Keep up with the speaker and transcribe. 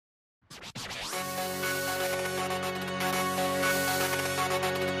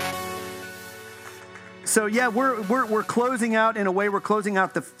So yeah, we're closing out, in a way, we're closing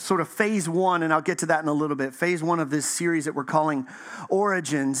out the sort of phase one, and I'll get to that in a little bit. Phase one of this series that we're calling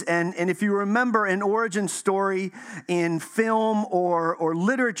Origins. And if you remember, an origin story in film or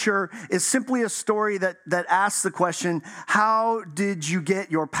literature is simply a story that asks the question, how did you get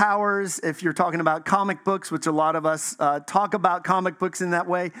your powers? If you're talking about comic books, which a lot of us talk about comic books in that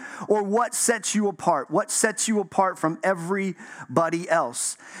way, or what sets you apart? What sets you apart from everybody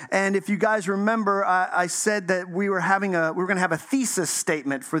else? And if you guys remember, I said that we were going to have a thesis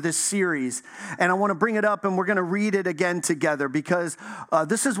statement for this series, and I want to bring it up and we're going to read it again together because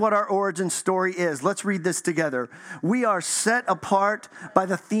this is what our origin story is. Let's read this together. We are set apart by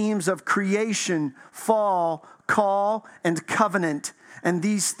the themes of creation, fall, call, and covenant. And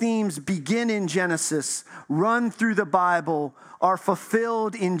these themes begin in Genesis, run through the Bible, are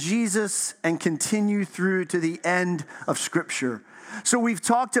fulfilled in Jesus, and continue through to the end of Scripture. So we've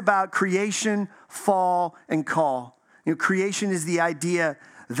talked about creation, fall, and call. Creation is the idea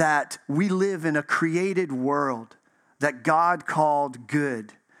that we live in a created world that God called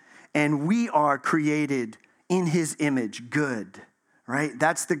good. And we are created in His image, good. Right?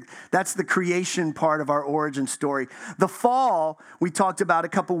 That's the creation part of our origin story. The fall, we talked about a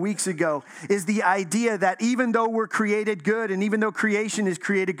couple weeks ago, is the idea that even though we're created good and even though creation is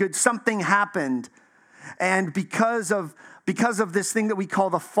created good, something happened. And because of this thing that we call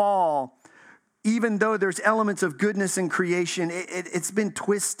the fall, even though there's elements of goodness in creation, it's been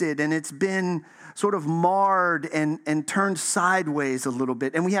twisted and it's been sort of marred and turned sideways a little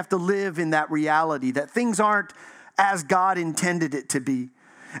bit. And we have to live in that reality that things aren't as God intended it to be.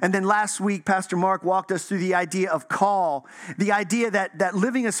 And then last week, Pastor Mark walked us through the idea of call, the idea that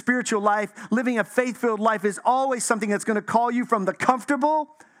living a spiritual life, living a faith-filled life is always something that's going to call you from the comfortable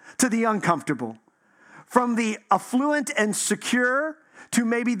to the uncomfortable, from the affluent and secure to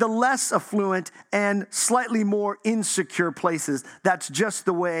maybe the less affluent and slightly more insecure places. That's just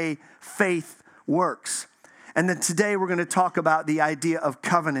the way faith works. And then today we're going to talk about the idea of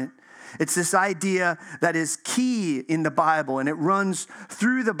covenant. It's this idea that is key in the Bible, and it runs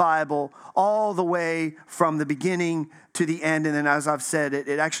through the Bible all the way from the beginning to the end. And then, as I've said,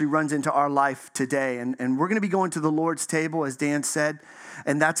 it actually runs into our life today. And we're going to be going to the Lord's table, as Dan said,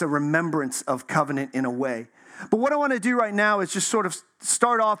 and that's a remembrance of covenant in a way. But what I want to do right now is just sort of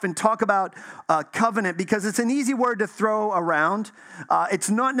start off and talk about covenant, because it's an easy word to throw around. It's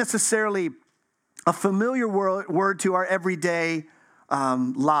not necessarily a familiar word to our everyday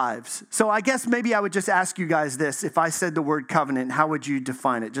lives. So I guess maybe I would just ask you guys this. If I said the word covenant, how would you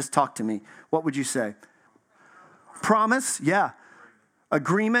define it? Just talk to me. What would you say? Promise? Yeah.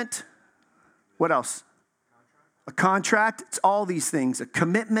 Agreement? What else? A contract? It's all these things. A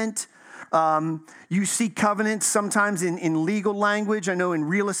commitment. You see covenants sometimes in legal language. I know in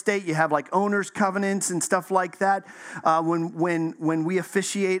real estate you have like owner's covenants and stuff like that. When we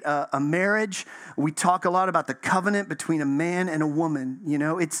officiate a marriage, we talk a lot about the covenant between a man and a woman. You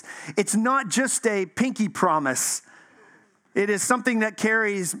know, it's not just a pinky promise. It is something that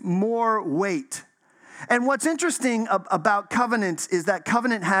carries more weight. And what's interesting about covenants is that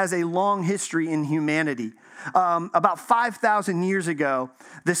covenant has a long history in humanity. About 5,000 years ago,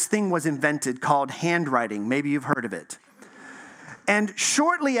 this thing was invented called handwriting. Maybe you've heard of it. And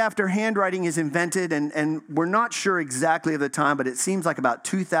shortly after handwriting is invented, and we're not sure exactly of the time, but it seems like about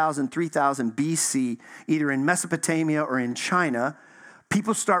 2,000, 3,000 BC, either in Mesopotamia or in China,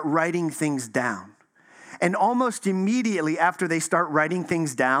 people start writing things down. And almost immediately after they start writing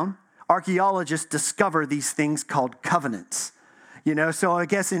things down, archaeologists discover these things called covenants. You know, so I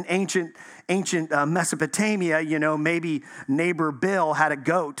guess in ancient Mesopotamia, you know, maybe neighbor Bill had a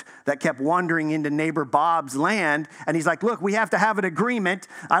goat that kept wandering into neighbor Bob's land. And he's like, look, we have to have an agreement.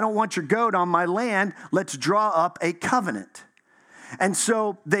 I don't want your goat on my land. Let's draw up a covenant. And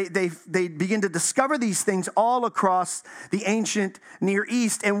so they begin to discover these things all across the ancient Near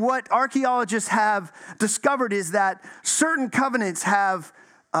East. And what archaeologists have discovered is that certain covenants have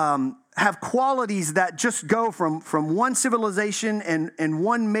qualities that just go from one civilization and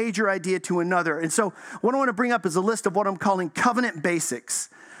one major idea to another. And so what I want to bring up is a list of what I'm calling covenant basics.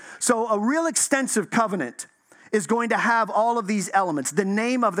 So a real extensive covenant is going to have all of these elements. The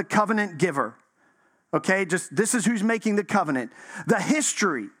name of the covenant giver. Okay, just this is who's making the covenant. The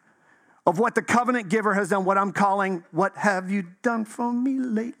history of what the covenant giver has done, what I'm calling, what have you done for me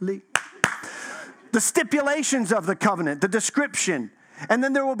lately? The stipulations of the covenant, the description. And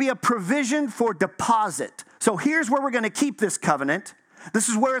then there will be a provision for deposit. So here's where we're going to keep this covenant. This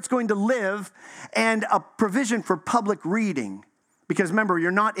is where it's going to live. And a provision for public reading. Because remember,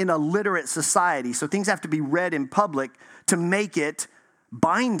 you're not in a literate society. So things have to be read in public to make it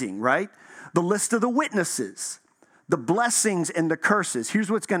binding, right? the list of the witnesses, the blessings and the curses. Here's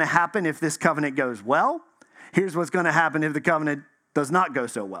what's going to happen if this covenant goes well. Here's what's going to happen if the covenant does not go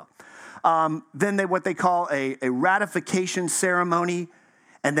so well. Then what they call a ratification ceremony,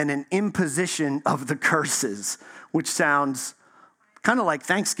 and then an imposition of the curses, which sounds kind of like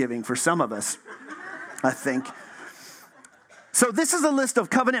Thanksgiving for some of us, I think. So this is a list of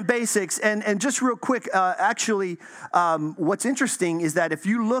covenant basics, and just real quick, what's interesting is that if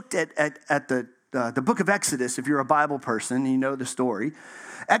you looked at the book of Exodus, if you're a Bible person and you know the story,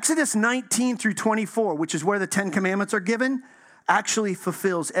 Exodus 19 through 24, which is where the 10 Commandments are given, actually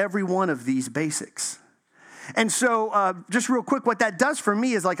fulfills every one of these basics. And so just real quick, what that does for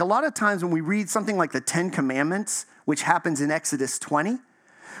me is like a lot of times when we read something like the 10 Commandments, which happens in Exodus 20,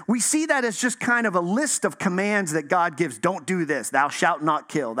 we see that as just kind of a list of commands that God gives. Don't do this. Thou shalt not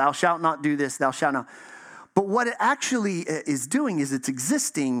kill. Thou shalt not do this. Thou shalt not. But what it actually is doing is it's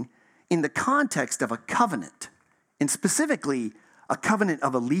existing in the context of a covenant, and specifically a covenant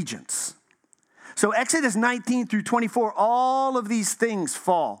of allegiance. So Exodus 19 through 24, all of these things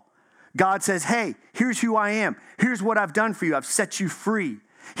fall. God says, hey, here's who I am. Here's what I've done for you. I've set you free.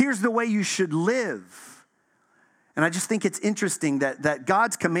 Here's the way you should live. And I just think it's interesting that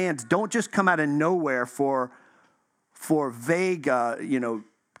God's commands don't just come out of nowhere for vague,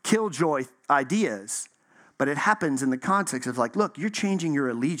 killjoy ideas, but it happens in the context of like, look, you're changing your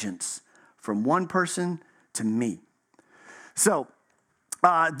allegiance from one person to me. So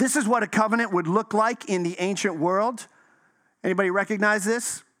this is what a covenant would look like in the ancient world. Anybody recognize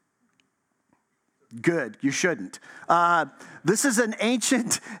this? Good, you shouldn't. This is an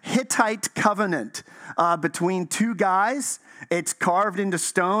ancient Hittite covenant between two guys. It's carved into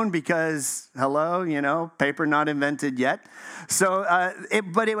stone because, paper not invented yet. So,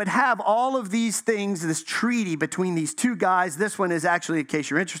 but it would have all of these things, this treaty between these two guys. This one is actually, in case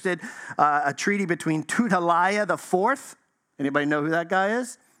you're interested, a treaty between Tudhaliah IV. Anybody know who that guy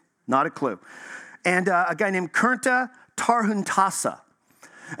is? Not a clue. And a guy named Kurnta Tarhuntasa.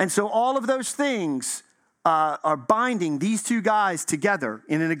 And so all of those things are binding these two guys together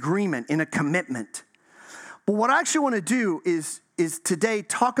in an agreement, in a commitment. But what I actually want to do is today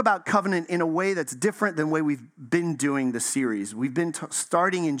talk about covenant in a way that's different than the way we've been doing the series. We've been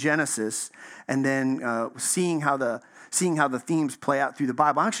starting in Genesis and then seeing how the themes play out through the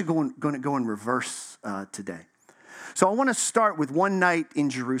Bible. I'm actually going to go in reverse today. So I want to start with one night in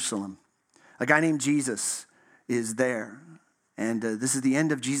Jerusalem. A guy named Jesus is there. And this is the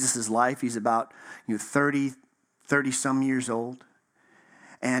end of Jesus' life. He's about 30 some years old.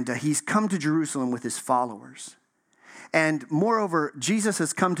 And he's come to Jerusalem with his followers. And moreover, Jesus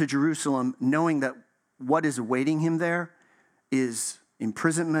has come to Jerusalem knowing that what is awaiting him there is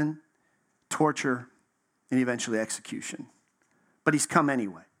imprisonment, torture, and eventually execution. But he's come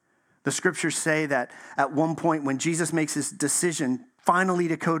anyway. The scriptures say that at one point when Jesus makes his decision finally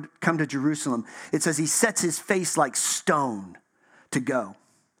to come to Jerusalem, it says he sets his face like stone to go.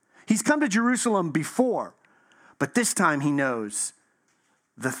 He's come to Jerusalem before, but this time he knows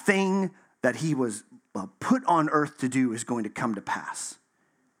the thing that he was put on earth to do is going to come to pass.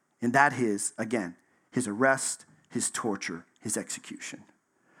 And that is, again, his arrest, his torture, his execution.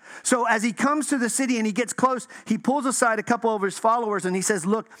 So as he comes to the city and he gets close, he pulls aside a couple of his followers and he says,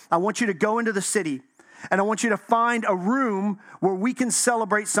 look, I want you to go into the city and I want you to find a room where we can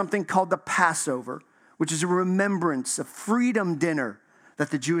celebrate something called the Passover, which is a remembrance, a freedom dinner that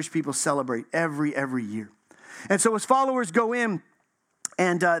the Jewish people celebrate every year. And so his followers go in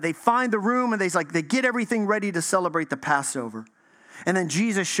and they find the room and they get everything ready to celebrate the Passover. And then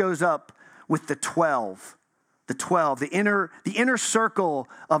Jesus shows up with the 12, the inner circle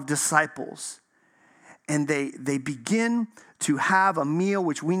of disciples. And they begin to have a meal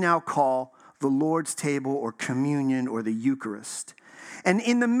which we now call the Lord's table or communion or the Eucharist. And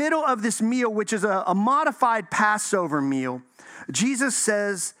in the middle of this meal, which is a modified Passover meal, Jesus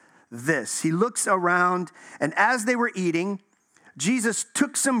says this. He looks around, and as they were eating, Jesus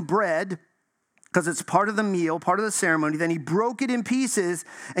took some bread, because it's part of the meal, part of the ceremony. Then he broke it in pieces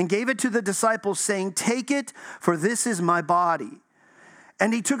and gave it to the disciples, saying, take it, for this is my body.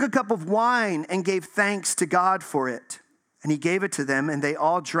 And he took a cup of wine and gave thanks to God for it. And he gave it to them, and they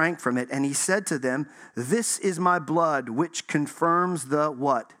all drank from it. And he said to them, this is my blood, which confirms the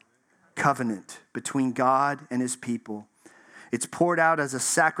what? Covenant between God and his people. It's poured out as a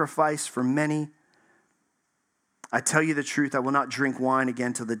sacrifice for many. I tell you the truth, I will not drink wine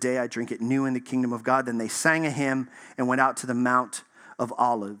again till the day I drink it new in the kingdom of God. Then they sang a hymn and went out to the Mount of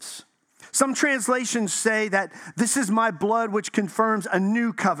Olives. Some translations say that this is my blood, which confirms a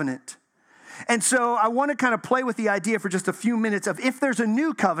new covenant. And so I want to kind of play with the idea for just a few minutes of if there's a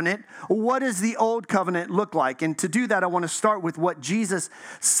new covenant, what does the old covenant look like? And to do that, I want to start with what Jesus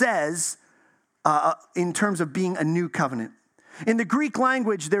says in terms of being a new covenant. In the Greek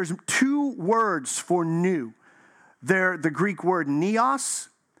language, there's two words for new. They're the Greek word neos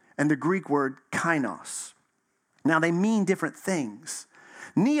and the Greek word kainos. Now, they mean different things.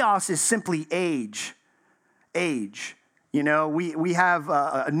 Neos is simply age. Age. You know, we have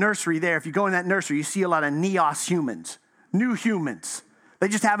a nursery there. If you go in that nursery, you see a lot of neos humans, new humans. They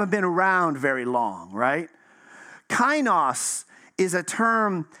just haven't been around very long, right? Kainos is a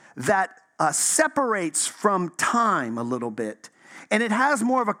term that separates from time a little bit. And it has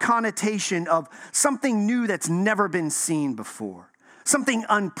more of a connotation of something new that's never been seen before, something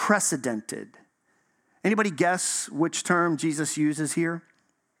unprecedented. Anybody guess which term Jesus uses here?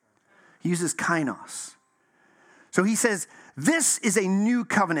 He uses kainos. So he says, this is a new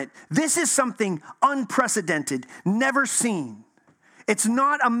covenant. This is something unprecedented, never seen. It's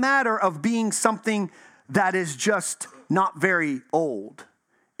not a matter of being something that is just not very old.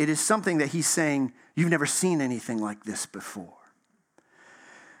 It is something that he's saying, you've never seen anything like this before.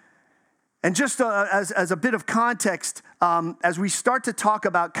 And just as a bit of context, as we start to talk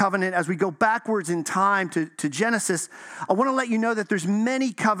about covenant, as we go backwards in time to Genesis, I want to let you know that there's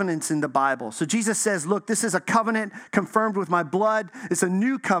many covenants in the Bible. So Jesus says, look, this is a covenant confirmed with my blood. It's a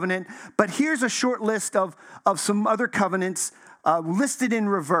new covenant. But here's a short list of some other covenants listed in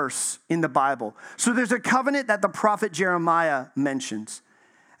reverse in the Bible. So there's a covenant that the prophet Jeremiah mentions.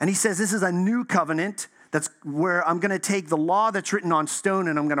 And he says, this is a new covenant. That's where I'm going to take the law that's written on stone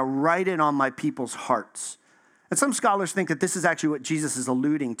and I'm going to write it on my people's hearts. And some scholars think that this is actually what Jesus is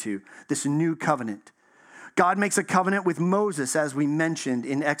alluding to, this new covenant. God makes a covenant with Moses, as we mentioned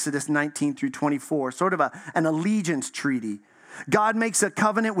in Exodus 19 through 24, sort of an allegiance treaty. God makes a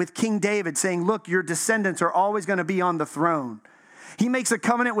covenant with King David saying, look, your descendants are always going to be on the throne. He makes a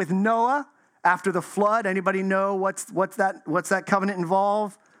covenant with Noah after the flood. Anybody know what's that covenant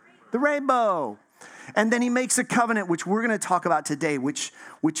involve? The rainbow. And then he makes a covenant, which we're going to talk about today, which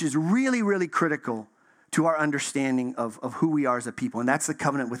is really, really critical to our understanding of who we are as a people. And that's the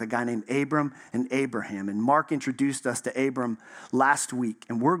covenant with a guy named Abram and Abraham. And Mark introduced us to Abram last week.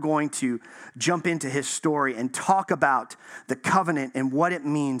 And we're going to jump into his story and talk about the covenant and what it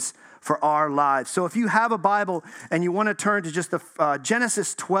means for our lives. So if you have a Bible and you want to turn to just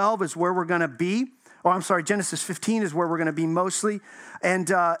Genesis 12 is where we're going to be. Or I'm sorry, Genesis 15 is where we're going to be mostly.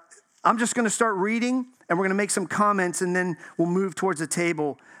 And I'm just going to start reading, and we're going to make some comments, and then we'll move towards the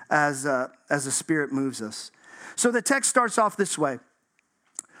table as the Spirit moves us. So the text starts off this way.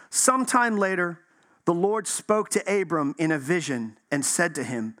 Sometime later, the Lord spoke to Abram in a vision and said to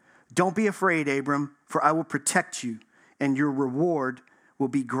him, don't be afraid, Abram, for I will protect you, and your reward will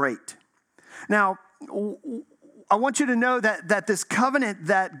be great. Now, I want you to know that this covenant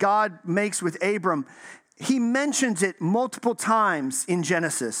that God makes with Abram, he mentions it multiple times in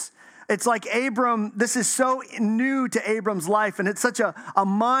Genesis. It's like Abram, this is so new to Abram's life, and it's such a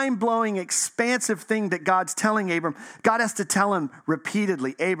mind-blowing, expansive thing that God's telling Abram. God has to tell him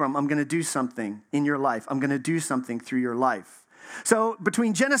repeatedly, Abram, I'm going to do something in your life. I'm going to do something through your life. So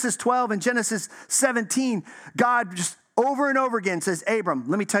between Genesis 12 and Genesis 17, God just over and over again says, Abram,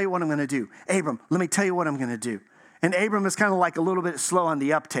 let me tell you what I'm going to do. Abram, let me tell you what I'm going to do. And Abram is kind of like a little bit slow on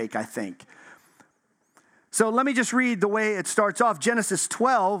the uptake, I think. So let me just read the way it starts off. Genesis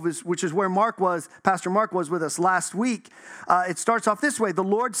 12, which is where Pastor Mark was with us last week. It starts off this way. The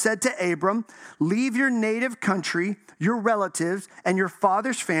Lord said to Abram, leave your native country, your relatives, and your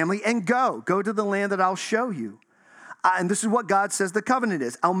father's family, and go. Go to the land that I'll show you. And this is what God says the covenant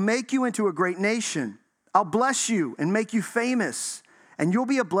is. I'll make you into a great nation. I'll bless you and make you famous, and you'll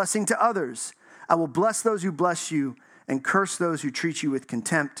be a blessing to others. I will bless those who bless you and curse those who treat you with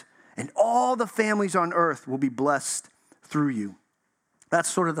contempt. And all the families on earth will be blessed through you. That's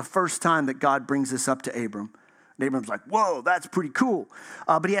sort of the first time that God brings this up to Abram. And Abram's like, whoa, that's pretty cool.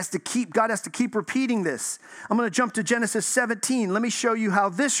 But God has to keep repeating this. I'm going to jump to Genesis 17. Let me show you how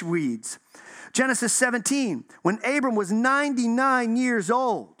this reads. Genesis 17, when Abram was 99 years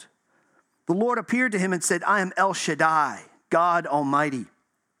old, the Lord appeared to him and said, I am El Shaddai, God Almighty.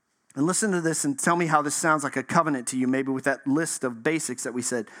 And listen to this and tell me how this sounds like a covenant to you, maybe with that list of basics that we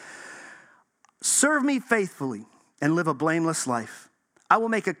said. Serve me faithfully and live a blameless life. I will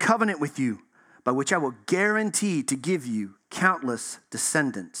make a covenant with you by which I will guarantee to give you countless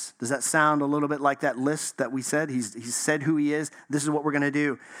descendants. Does that sound a little bit like that list that we said? He's said who he is. This is what we're going to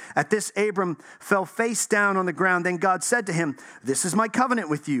do. At this, Abram fell face down on the ground. Then God said to him, this is my covenant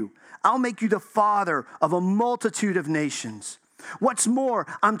with you. I'll make you the father of a multitude of nations. What's more,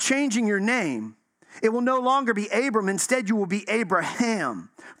 I'm changing your name. It will no longer be Abram. Instead, you will be Abraham,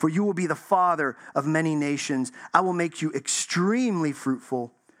 for you will be the father of many nations. I will make you extremely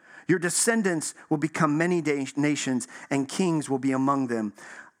fruitful. Your descendants will become many nations, and kings will be among them.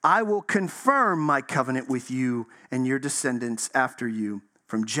 I will confirm my covenant with you and your descendants after you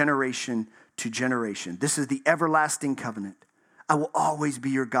from generation to generation. This is the everlasting covenant. I will always be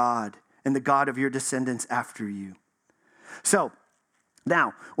your God and the God of your descendants after you. So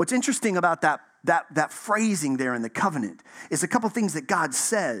now, what's interesting about that phrasing there in the covenant is a couple things that God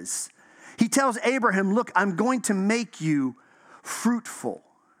says. He tells Abraham, look, I'm going to make you fruitful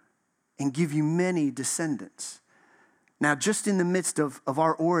and give you many descendants. Now, just in the midst of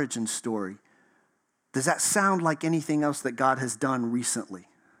our origin story, does that sound like anything else that God has done recently?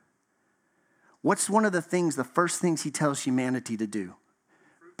 What's one of the first things he tells humanity to do?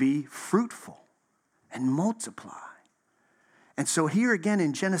 Be fruitful and multiply. And so here again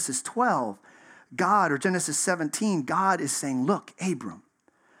in Genesis 12, God, or Genesis 17, God is saying, look, Abram,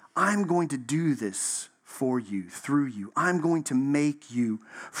 I'm going to do this for you, through you. I'm going to make you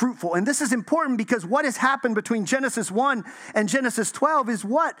fruitful. And this is important because what has happened between Genesis 1 and Genesis 12 is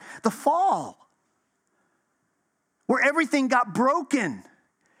what? The fall. Where everything got broken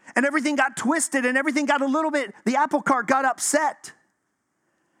and everything got twisted and everything got a little bit, the apple cart got upset.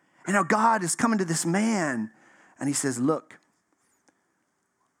 And now God is coming to this man and he says, look,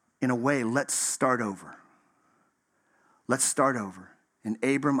 in a way, let's start over. Let's start over. And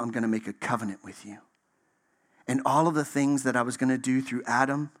Abram, I'm going to make a covenant with you. And all of the things that I was going to do through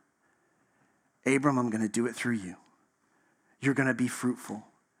Adam, Abram, I'm going to do it through you. You're going to be fruitful.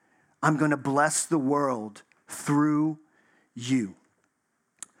 I'm going to bless the world through you.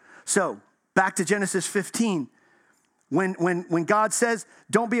 So, back to Genesis 15. When God says,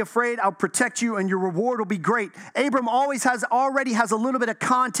 don't be afraid, I'll protect you and your reward will be great. Abram already has a little bit of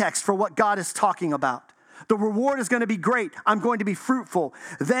context for what God is talking about. The reward is going to be great. I'm going to be fruitful.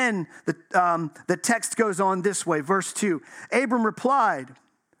 Then the text goes on this way, verse 2. Abram replied,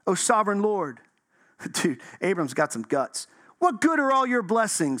 O sovereign Lord. Dude, Abram's got some guts. What good are all your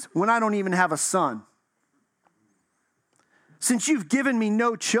blessings when I don't even have a son? Since you've given me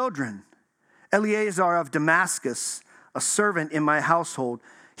no children, Eliezer of Damascus, a servant in my household,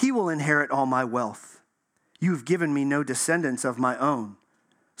 he will inherit all my wealth. You've given me no descendants of my own,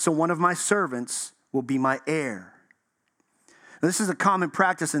 so one of my servants will be my heir. Now, this is a common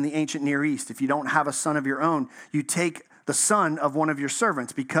practice in the ancient Near East. If you don't have a son of your own, you take the son of one of your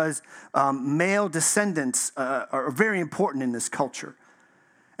servants because male descendants are very important in this culture.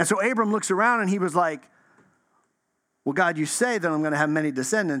 And so Abram looks around and he was like, well, God, you say that I'm going to have many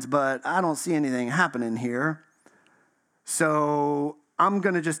descendants, but I don't see anything happening here. So I'm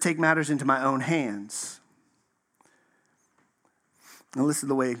going to just take matters into my own hands. Now listen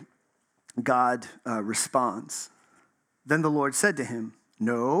to the way God responds. Then the Lord said to him,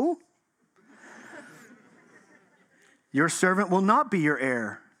 no, your servant will not be your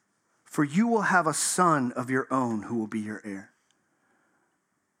heir, for you will have a son of your own who will be your heir.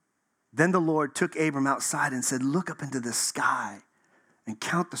 Then the Lord took Abram outside and said, look up into the sky and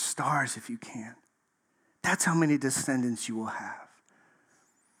count the stars if you can. That's how many descendants you will have.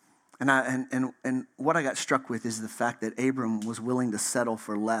 And what I got struck with is the fact that Abram was willing to settle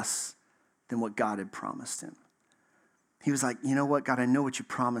for less than what God had promised him. He was like, you know what, God, I know what you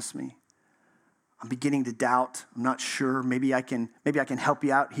promised me. I'm beginning to doubt. I'm not sure. Maybe I can help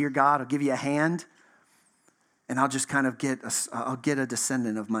you out here, God. I'll give you a hand. And I'll just kind of get a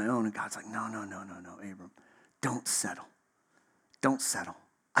descendant of my own. And God's like, no, Abram. Don't settle. Don't settle.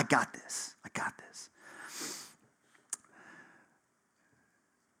 I got this.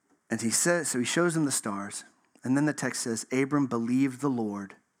 And he shows him the stars. And then the text says, Abram believed the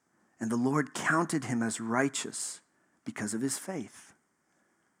Lord, and the Lord counted him as righteous because of his faith.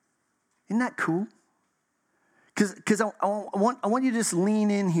 Isn't that cool? Because I want you to just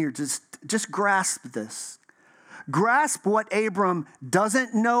lean in here, just grasp this. Grasp what Abram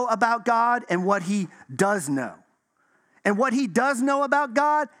doesn't know about God and what he does know. And what he does know about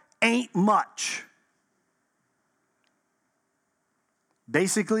God ain't much.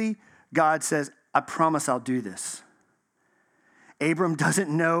 Basically, God says, I promise I'll do this. Abram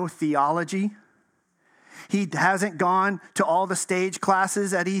doesn't know theology. He hasn't gone to all the stage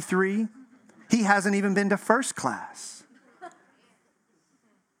classes at E3. He hasn't even been to first class.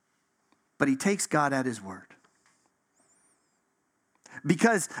 But he takes God at his word.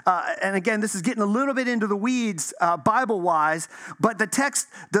 Because, and again, this is getting a little bit into the weeds Bible-wise, but the text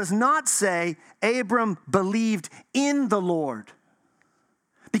does not say Abram believed in the Lord.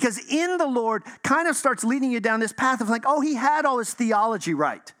 Because in the Lord kind of starts leading you down this path of like, oh, he had all his theology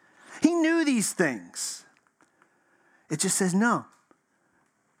right. He knew these things. It just says no.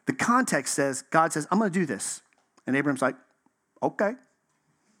 The context says, God says, I'm going to do this. And Abram's like, okay.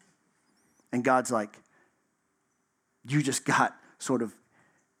 And God's like, you just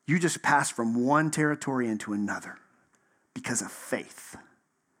passed from one territory into another because of faith.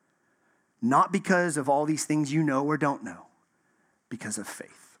 Not because of all these things you know or don't know, because of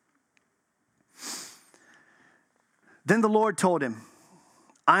faith. Then the Lord told him,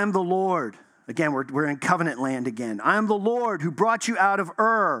 I am the Lord. Again, we're in covenant land again. I am the Lord who brought you out of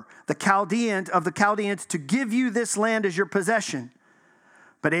Ur, the Chaldeans, to give you this land as your possession.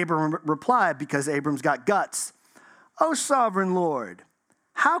 But Abram replied, because Abram's got guts, O sovereign Lord,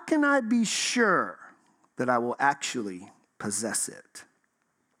 how can I be sure that I will actually possess it?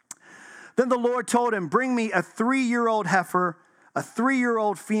 Then the Lord told him, bring me a 3-year-old heifer, a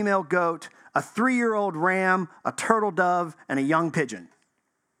 3-year-old female goat, a 3-year-old ram, a turtle dove, and a young pigeon.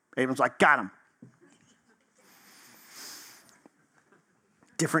 Abram's like, got him.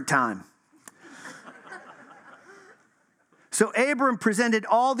 Different time. So Abram presented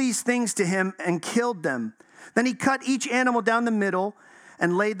all these things to him and killed them. Then he cut each animal down the middle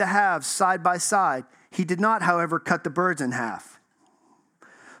and laid the halves side by side. He did not, however, cut the birds in half.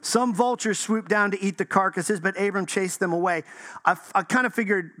 Some vultures swooped down to eat the carcasses, but Abram chased them away. I kind of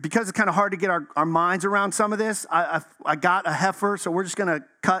figured, because it's kind of hard to get our minds around some of this, I got a heifer, so we're just going to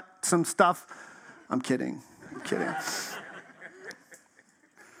cut some stuff. I'm kidding.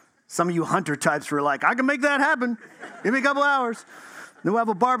 Some of you hunter types were like, I can make that happen. Give me a couple hours. Then we'll have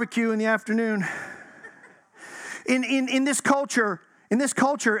a barbecue in the afternoon. In this culture,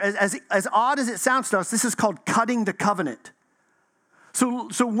 as odd as it sounds to us, this is called cutting the covenant.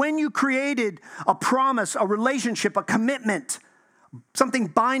 So when you created a promise, a relationship, a commitment, something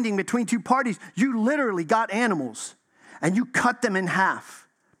binding between two parties, you literally got animals and you cut them in half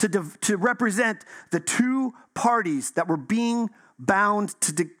to represent the two parties that were being bound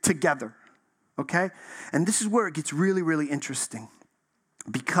together, okay? And this is where it gets really, really interesting,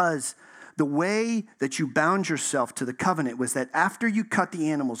 because the way that you bound yourself to the covenant was that after you cut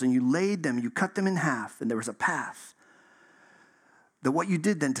the animals and you laid them, you cut them in half, and there was a path. That what you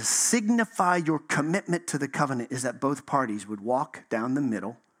did then to signify your commitment to the covenant is that both parties would walk down the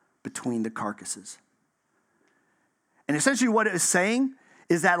middle between the carcasses. And essentially what it is saying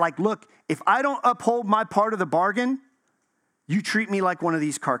is that, like, look, if I don't uphold my part of the bargain, you treat me like one of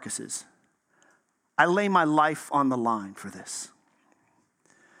these carcasses. I lay my life on the line for this.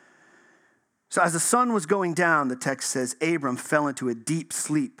 So as the sun was going down, the text says, Abram fell into a deep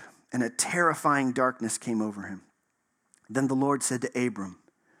sleep, and a terrifying darkness came over him. Then the Lord said to Abram,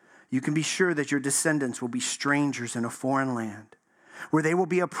 you can be sure that your descendants will be strangers in a foreign land, where they will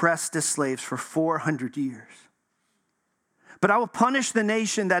be oppressed as slaves for 400 years. But I will punish the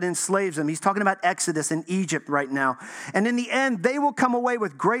nation that enslaves them. He's talking about Exodus in Egypt right now. And in the end, they will come away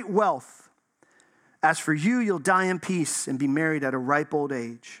with great wealth. As for you, you'll die in peace and be married at a ripe old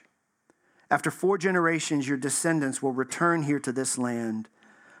age. After 4 generations, your descendants will return here to this land,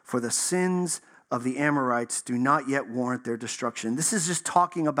 for the sins of the Amorites do not yet warrant their destruction. This is just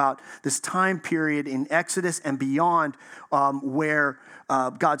talking about this time period in Exodus and beyond where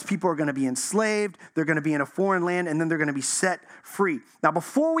God's people are going to be enslaved, they're going to be in a foreign land, and then they're going to be set free. Now,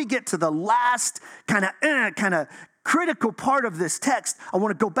 before we get to the last kind of critical part of this text, I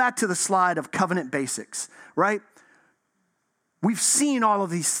want to go back to the slide of covenant basics, right? We've seen all of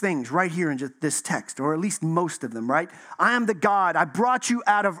these things right here in just this text, or at least most of them, right? I am the God. I brought you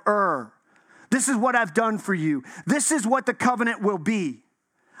out of Ur. This is what I've done for you. This is what the covenant will be.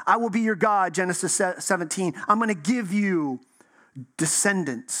 I will be your God, Genesis 17. I'm going to give you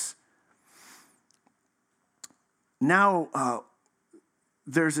descendants. Now,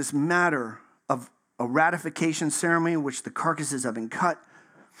 there's this matter of a ratification ceremony in which the carcasses have been cut.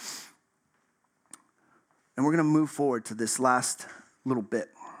 And we're going to move forward to this last little bit.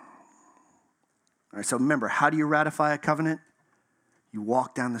 All right, so remember, how do you ratify a covenant? You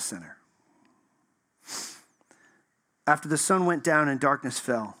walk down the center. After the sun went down and darkness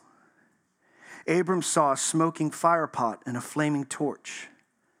fell, Abram saw a smoking fire pot and a flaming torch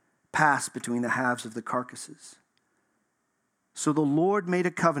pass between the halves of the carcasses. So the Lord made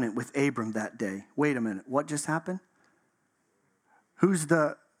a covenant with Abram that day. Wait a minute, what just happened? Who's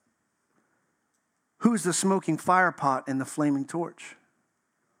the smoking fire pot and the flaming torch?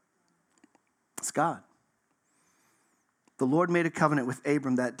 It's God. The Lord made a covenant with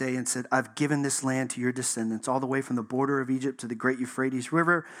Abram that day and said, I've given this land to your descendants, all the way from the border of Egypt to the great Euphrates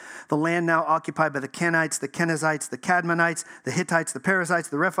River, the land now occupied by the Kenites, the Kenizzites, the Cadmonites, the Hittites, the Perizzites,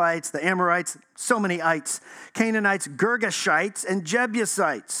 the Rephaites, the Amorites, so many ites, Canaanites, Girgashites, and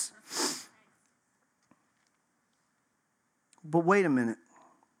Jebusites. But wait a minute.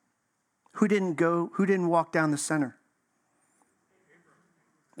 Who didn't walk down the center?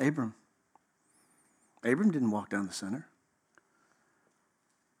 Abram. Abram didn't walk down the center.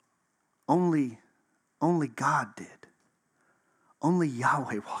 Only God did. Only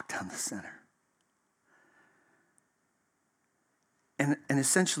Yahweh walked down the center. And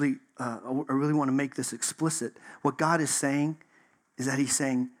essentially, I really want to make this explicit. What God is saying is that he's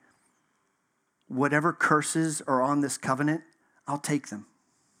saying, whatever curses are on this covenant, I'll take them.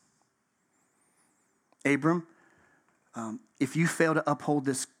 Abram, if you fail to uphold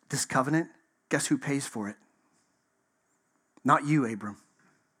this covenant, guess who pays for it? Not you, Abram.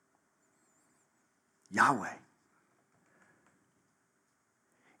 Yahweh.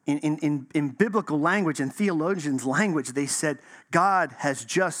 In biblical language and theologians' language, they said God has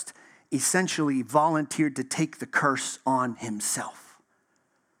just essentially volunteered to take the curse on himself.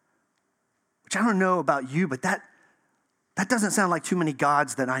 Which I don't know about you, but that doesn't sound like too many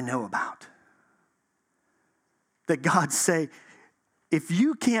gods that I know about. That God say, if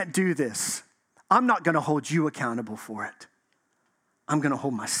you can't do this, I'm not going to hold you accountable for it. I'm going to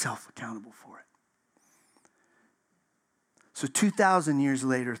hold myself accountable for it. So 2,000 years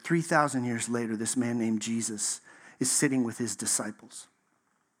later, 3,000 years later, this man named Jesus is sitting with his disciples.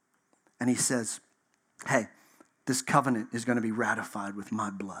 And he says, hey, this covenant is going to be ratified with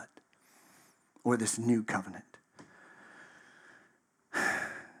my blood, or this new covenant.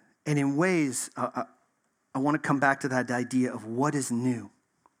 And in ways, I want to come back to that idea of what is new.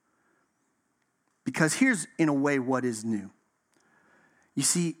 Because here's, in a way, what is new. You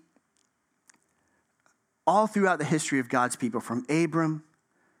see, all throughout the history of God's people, from Abram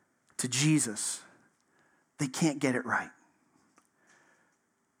to Jesus, they can't get it right.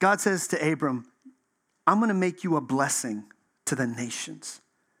 God says to Abram, I'm going to make you a blessing to the nations.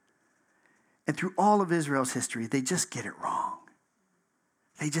 And through all of Israel's history, they just get it wrong.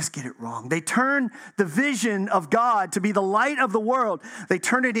 They just get it wrong. They turn the vision of God to be the light of the world. They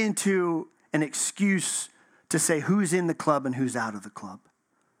turn it into an excuse to say who's in the club and who's out of the club.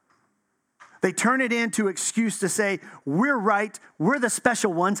 They turn it into an excuse to say, we're right, we're the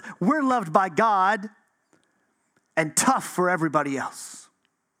special ones, we're loved by God, and tough for everybody else.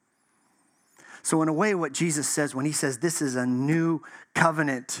 So in a way, what Jesus says when he says this is a new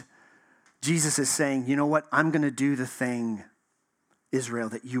covenant, Jesus is saying, you know what, I'm going to do the thing, Israel,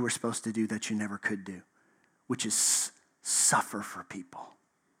 that you were supposed to do that you never could do, which is suffer for people.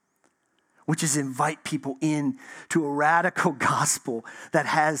 Which is invite people in to a radical gospel that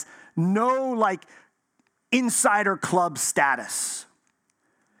has no insider club status.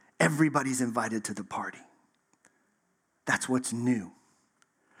 Everybody's invited to the party. That's what's new.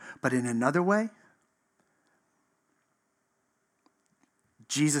 But in another way,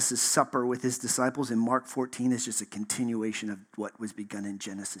 Jesus' supper with his disciples in Mark 14 is just a continuation of what was begun in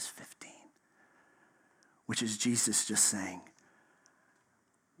Genesis 15, which is Jesus just saying,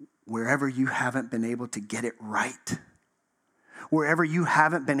 wherever you haven't been able to get it right, wherever you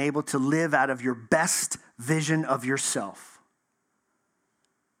haven't been able to live out of your best vision of yourself,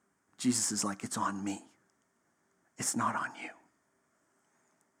 Jesus is like, it's on me. It's not on you.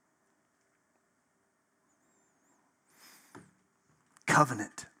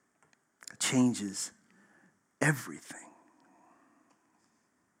 Covenant changes everything.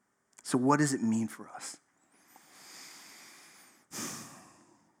 So what does it mean for us?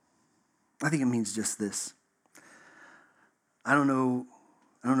 I think it means just this. I don't know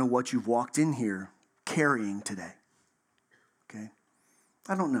what you've walked in here carrying today. Okay?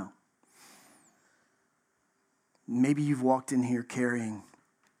 I don't know. Maybe you've walked in here carrying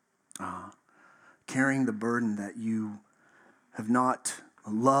the burden that you have not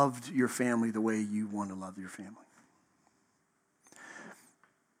loved your family the way you want to love your family.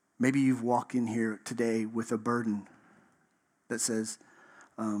 Maybe you've walked in here today with a burden that says,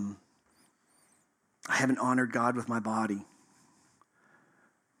 I haven't honored God with my body.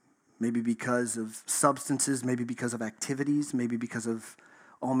 Maybe because of substances, maybe because of activities, maybe because of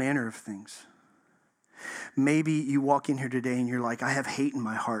all manner of things. Maybe you walk in here today and you're like, I have hate in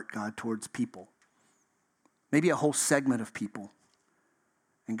my heart, God, towards people. Maybe a whole segment of people.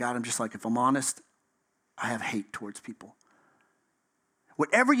 And God, I'm just like, if I'm honest, I have hate towards people.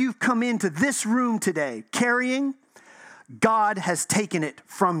 Whatever you've come into this room today carrying, God has taken it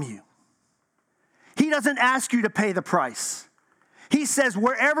from you. He doesn't ask you to pay the price. He says,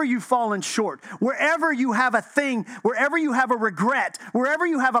 wherever you've fallen short, wherever you have a thing, wherever you have a regret, wherever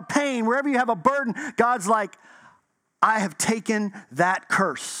you have a pain, wherever you have a burden, God's like, I have taken that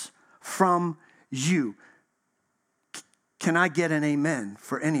curse from you. Can I get an amen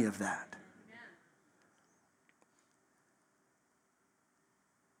for any of that?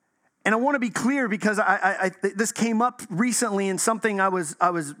 And I want to be clear because this came up recently in something I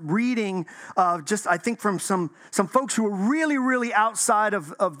was reading, just I think from some folks who were really, really outside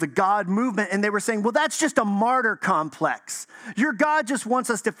of the God movement, and they were saying, well, that's just a martyr complex. Your God just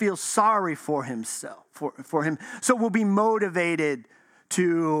wants us to feel sorry for himself, for him, so we'll be motivated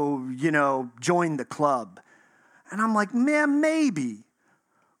to, join the club. And I'm like, man, maybe.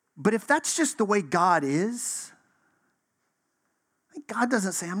 But if that's just the way God is, God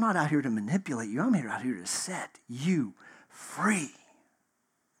doesn't say, I'm not out here to manipulate you. I'm out here to set you free.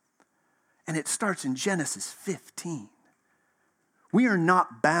 And it starts in Genesis 15. We are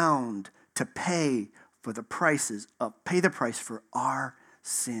not bound to pay the price for our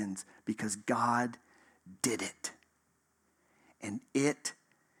sins because God did it. And it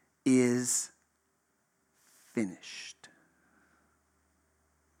is finished.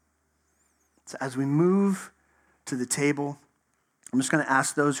 So as we move to the table, I'm just going to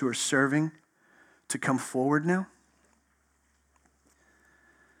ask those who are serving to come forward now.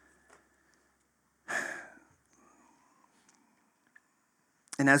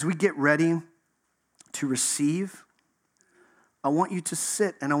 And as we get ready to receive, I want you to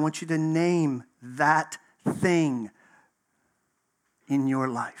sit and I want you to name that thing in your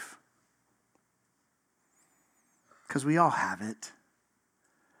life. Because we all have it.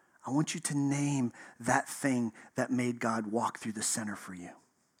 I want you to name that thing that made God walk through the center for you.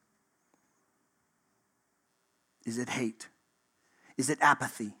 Is it hate? Is it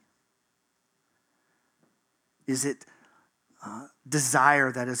apathy? Is it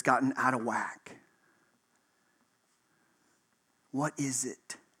desire that has gotten out of whack? What is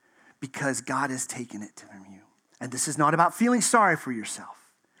it? Because God has taken it from you. And this is not about feeling sorry for yourself.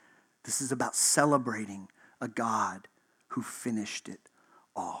 This is about celebrating a God who finished it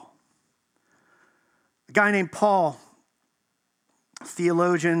all. A guy named Paul,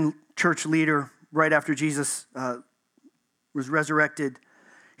 theologian, church leader, right after Jesus was resurrected,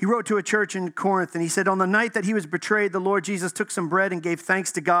 he wrote to a church in Corinth and he said, on the night that he was betrayed, the Lord Jesus took some bread and gave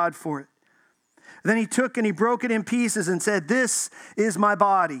thanks to God for it. Then he took and he broke it in pieces and said, this is my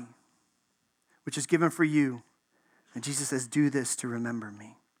body, which is given for you. And Jesus says, do this to remember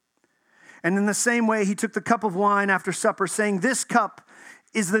me. And in the same way, he took the cup of wine after supper, saying, this cup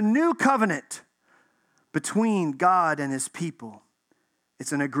is the new covenant between God and his people.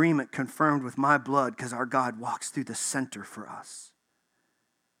 It's an agreement confirmed with my blood because our God walks through the center for us.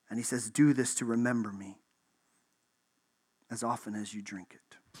 And he says, do this to remember me as often as you drink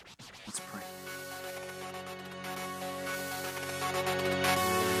it. Let's pray.